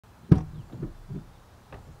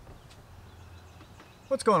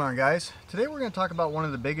What's going on, guys? Today we're going to talk about one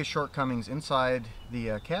of the biggest shortcomings inside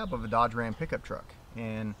the cab of a Dodge Ram pickup truck,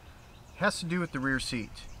 and it has to do with the rear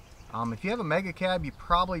seat. If you have a mega cab, you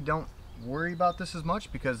probably don't worry about this as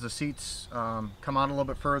much because the seats come out a little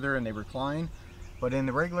bit further and they recline. But in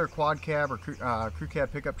the regular quad cab or crew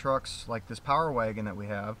cab pickup trucks like this Power Wagon that we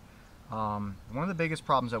have, one of the biggest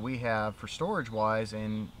problems that we have for storage wise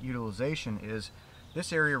and utilization is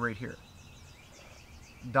this area right here.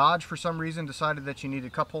 Dodge for some reason decided that you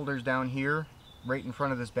needed cup holders down here right in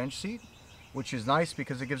front of this bench seat, which is nice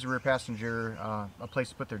because it gives the rear passenger a place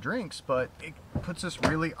to put their drinks, but it puts this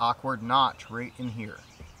really awkward notch right in here.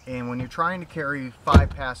 And when you're trying to carry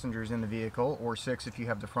 5 passengers in the vehicle, or 6 if you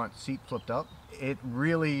have the front seat flipped up, it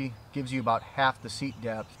really gives you about half the seat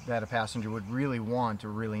depth that a passenger would really want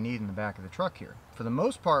or really need in the back of the truck here. For the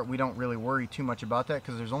most part, we don't really worry too much about that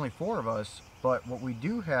because there's only 4 of us, but what we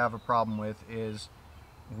do have a problem with is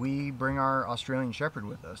we bring our Australian Shepherd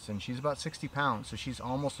with us, and she's about 60 pounds, so she's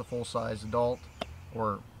almost a full-size adult,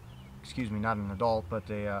 or excuse me, not an adult, but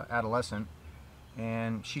a adolescent,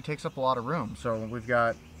 and she takes up a lot of room. So we've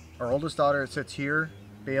got our oldest daughter that sits here,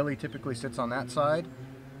 Bailey typically sits on that side,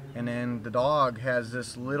 and then the dog has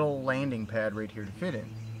this little landing pad right here to fit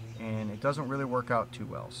in, and it doesn't really work out too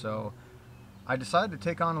well. So I decided to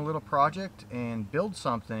take on a little project and build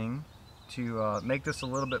something to make this a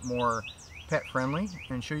little bit more pet friendly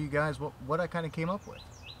and show you guys what I kind of came up with.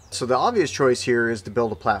 So the obvious choice here is to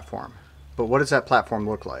build a platform, but what does that platform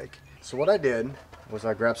look like? So what I did was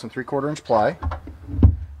I grabbed some 3/4 inch ply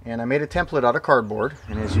and I made a template out of cardboard,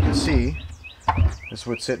 and as you can see, this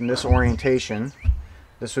would sit in this orientation.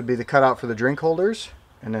 This would be the cutout for the drink holders,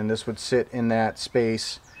 and then this would sit in that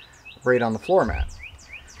space right on the floor mat.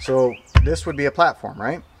 So this would be a platform,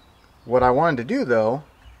 right? What I wanted to do though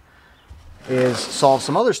is solve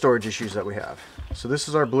some other storage issues that we have. So this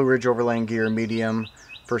is our Blue Ridge Overlanding Gear medium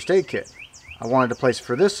first aid kit. I wanted a place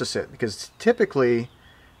for this to sit because typically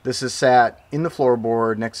this is sat in the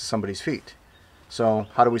floorboard next to somebody's feet. So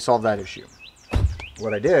how do we solve that issue?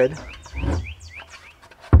 What I did is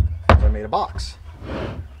I made a box.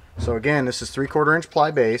 So again, this is 3/4 inch ply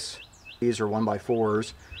base. These are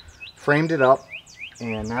 1x4s. Framed it up,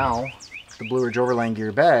 and now the Blue Ridge Overlanding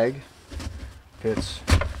Gear bag fits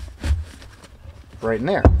right in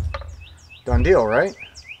there. Done deal, right?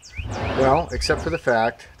 Well, except for the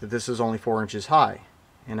fact that this is only 4 inches high,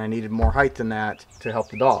 and I needed more height than that to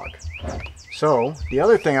help the dog. So the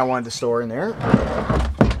other thing I wanted to store in there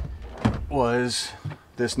was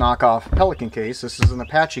this knockoff Pelican case. This is an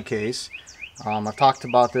Apache case. I've talked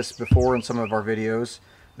about this before in some of our videos.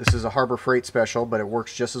 This is a Harbor Freight special, but it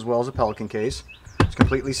works just as well as a Pelican case. It's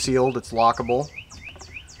completely sealed, it's lockable.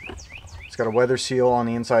 It's got a weather seal on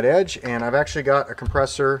the inside edge, and I've actually got a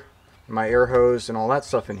compressor, my air hose, and all that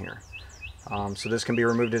stuff in here. So this can be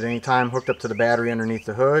removed at any time, hooked up to the battery underneath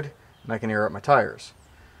the hood, and I can air up my tires.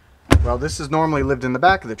 Well, this is normally lived in the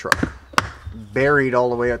back of the truck, buried all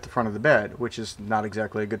the way at the front of the bed, which is not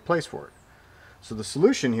exactly a good place for it. So the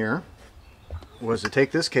solution here was to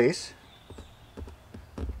take this case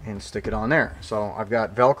and stick it on there. So I've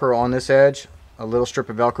got Velcro on this edge, a little strip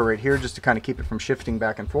of Velcro right here just to kind of keep it from shifting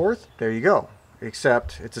back and forth. There you go.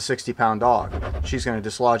 Except it's a 60-pound dog. She's going to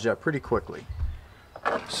dislodge that pretty quickly.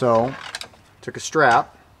 So took a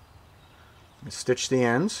strap and stitched the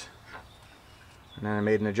ends, and then I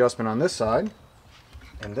made an adjustment on this side,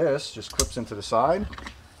 and this just clips into the side.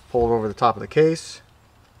 Pull it over the top of the case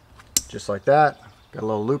just like that. Got a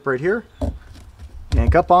little loop right here,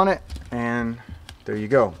 yank up on it, and there you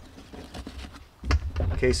go.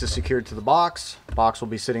 Case is secured to the box. Box will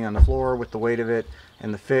be sitting on the floor with the weight of it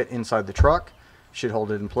and the fit inside the truck. Should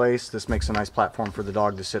hold it in place. This makes a nice platform for the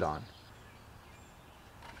dog to sit on.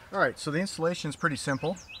 Alright, so the installation is pretty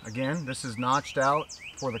simple. Again, this is notched out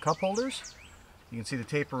for the cup holders. You can see the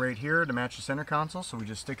taper right here to match the center console, so we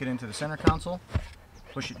just stick it into the center console,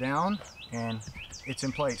 push it down, and it's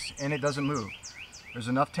in place, and it doesn't move. There's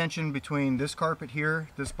enough tension between this carpet here,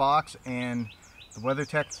 this box, and the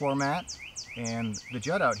WeatherTech floor mat and the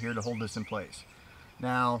jut out here to hold this in place.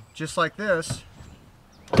 Now, just like this,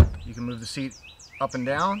 you can move the seat up and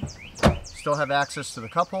down, still have access to the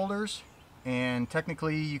cup holders, and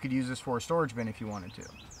technically you could use this for a storage bin if you wanted to.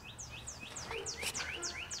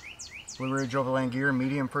 Blue Ridge Overlanding Gear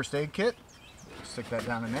medium first aid kit. Stick that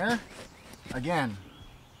down in there. Again,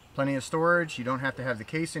 plenty of storage. You don't have to have the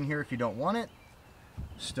case in here if you don't want it.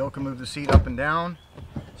 Still can move the seat up and down.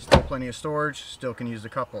 Still plenty of storage. Still can use the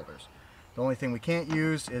cup holders. The only thing we can't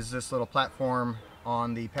use is this little platform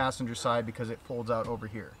on the passenger side because it folds out over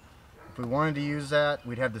here. If we wanted to use that,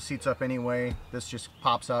 we'd have the seats up anyway. This just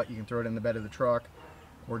pops out. You can throw it in the bed of the truck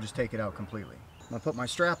or just take it out completely. going to put my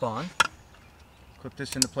strap on, clip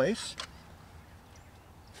this into place,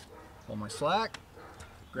 pull my slack,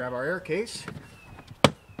 grab our air case,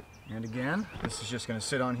 and again, this is just going to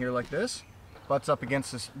sit on here like this. Butts up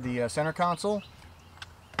against the center console,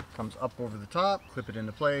 comes up over the top, clip it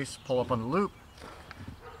into place, pull up on the loop,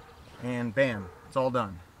 and bam, it's all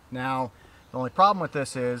done. Now, the only problem with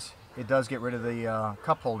this is it does get rid of the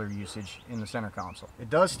cup holder usage in the center console. It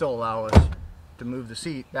does still allow us to move the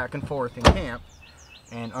seat back and forth in camp,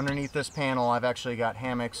 and underneath this panel I've actually got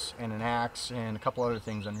hammocks and an axe and a couple other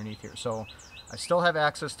things underneath here. So I still have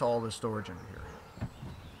access to all this storage under here.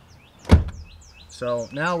 So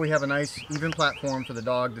now we have a nice even platform for the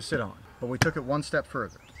dog to sit on, but we took it one step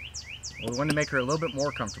further. We wanted to make her a little bit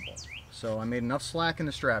more comfortable. So I made enough slack in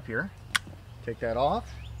the strap here. Take that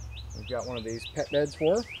off. We've got one of these pet beds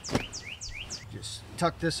for her. Just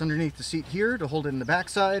tuck this underneath the seat here to hold it in the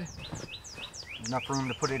backside. Enough room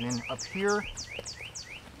to put it in up here.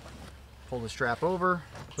 Pull the strap over,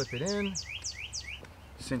 clip it in,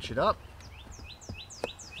 cinch it up,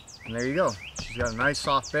 and there you go. She's got a nice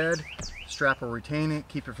soft bed. Strap will retain it,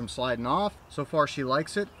 keep it from sliding off. So far she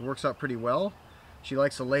likes it. It works out pretty well. She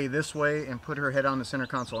likes to lay this way and put her head on the center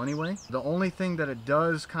console anyway. The only thing that it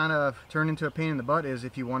does kind of turn into a pain in the butt is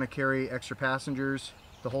if you want to carry extra passengers,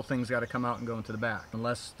 the whole thing's got to come out and go into the back.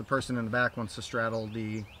 Unless the person in the back wants to straddle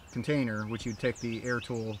the container, which you'd take the air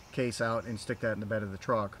tool case out and stick that in the bed of the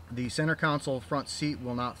truck. The center console front seat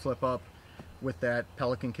will not flip up with that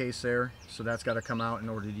Pelican case there, so that's got to come out in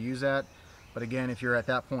order to use that. But again, if you're at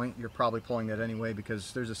that point, you're probably pulling that anyway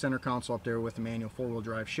because there's a center console up there with a manual four-wheel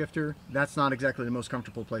drive shifter. That's not exactly the most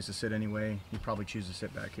comfortable place to sit anyway. You'd probably choose to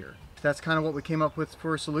sit back here. That's kind of what we came up with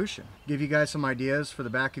for a solution. Give you guys some ideas for the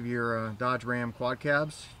back of your Dodge Ram quad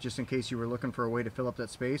cabs, just in case you were looking for a way to fill up that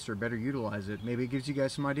space or better utilize it. Maybe it gives you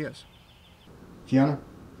guys some ideas. Kiana,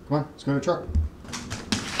 come on, let's go to the truck.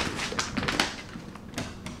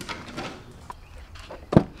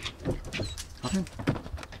 Hop in.